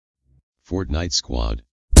Fortnite squad.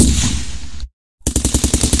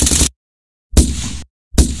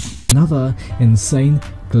 Another insane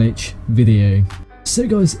glitch video. So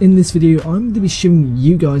guys, in this video I'm going to be showing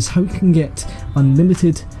you guys how you can get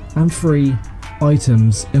unlimited and free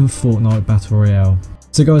items in Fortnite Battle Royale.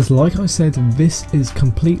 So guys, like I said, this is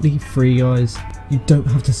completely free guys. You don't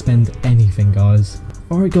have to spend anything guys.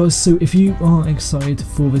 Alright guys, so if you are excited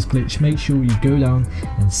for this glitch, make sure you go down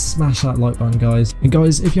and smash that like button guys. And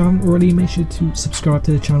guys, if you haven't already, make sure to subscribe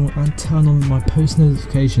to the channel and turn on my post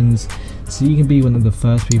notifications so you can be one of the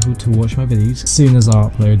first people to watch my videos as soon as I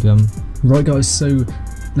upload them. Right guys, so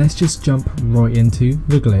let's just jump right into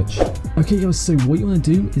the glitch. Okay guys, so what you want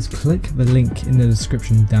to do is click the link in the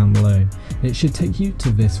description down below. It should take you to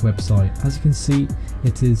this website. As you can see,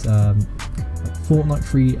 it is Fortnite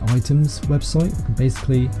free items website.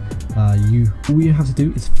 Basically all you have to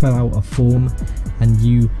do is fill out a form and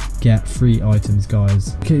you get free items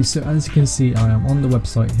guys. Okay, so as you can see, I am on the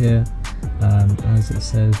website here. As it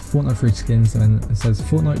says Fortnite free skins, and it says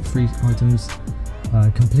Fortnite free items,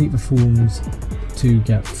 complete the forms to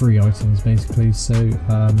get free items basically. So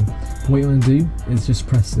what you want to do is just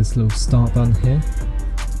press this little start button here.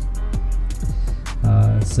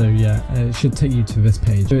 So yeah, it should take you to this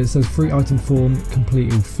page. So it says free item form,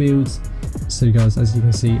 complete all fields. So guys, as you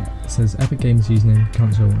can see, it says Epic Games username,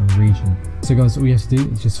 country and region. So guys, all you have to do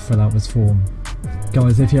is just fill out this form.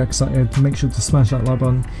 Guys, if you're excited, make sure to smash that like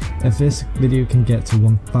button. If this video can get to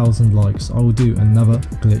 1000 likes, I will do another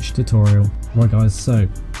glitch tutorial. Right guys, so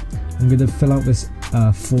I'm going to fill out this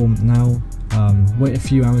form now, wait a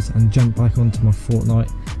few hours and jump back onto my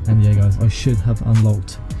Fortnite, and yeah guys, I should have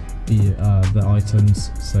unlocked the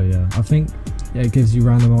items. So yeah, I think it gives you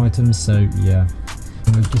random items, so yeah.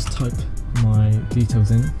 I'm going to just type my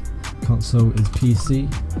details in. Console is PC,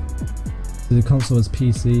 so the console is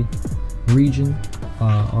PC. Region,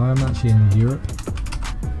 I am actually in Europe,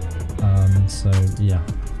 so yeah.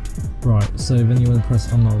 Right, so then you want to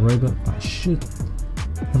press I'm not a robot. That should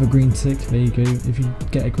have a green tick. There you go. If you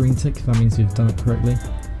get a green tick, that means you've done it correctly.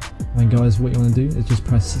 And guys, what you want to do is just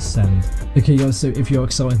press send. Okay guys, so if you're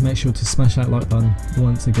excited, make sure to smash that like button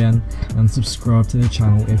once again and subscribe to the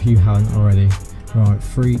channel if you haven't already. Right,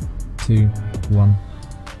 3, 2, 1.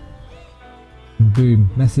 Boom,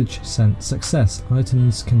 message sent. Success.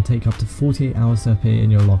 Items can take up to 48 hours to appear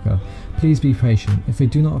in your locker. Please be patient. If they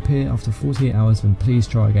do not appear after 48 hours, then please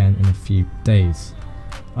try again in a few days.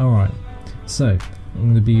 Alright, so I'm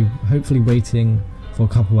going to be hopefully waiting for a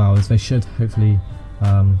couple hours. They should hopefully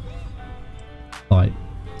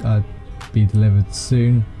be delivered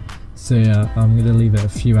soon. So yeah, I'm going to leave it a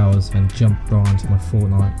few hours and jump right onto my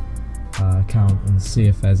Fortnite account and see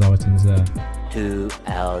if there's items there. 2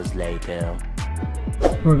 hours later.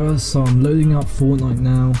 Right guys, so I'm loading up Fortnite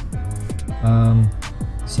now,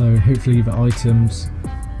 so hopefully the items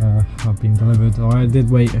have been delivered. I did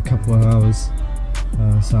wait a couple of hours,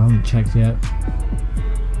 so I haven't checked yet.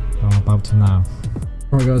 I'm about to now.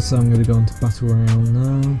 Right guys, so I'm going to go into Battle Royale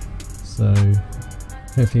now, so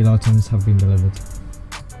hopefully the items have been delivered.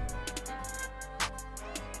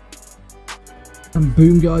 And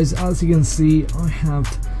boom guys, as you can see, I have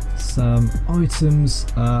some items.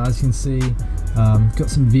 As you can see, got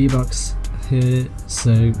some V-Bucks here,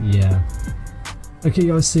 so yeah. Okay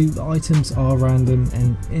guys, so the items are random,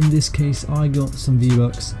 and in this case I got some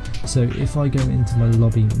V-Bucks. So if I go into my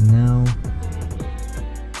lobby now,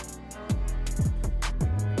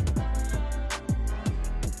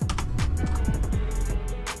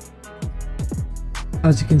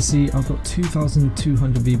 as you can see, I've got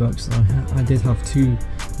 2,200 V-Bucks. I did have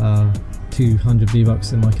 200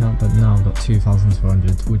 V-Bucks in my account, but now I've got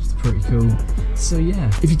 2,200, which is pretty cool. So yeah,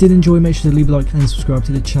 if you did enjoy, make sure to leave a like and subscribe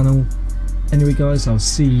to the channel. Anyway guys, I'll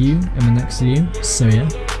see you in the next video. So yeah,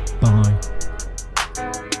 bye.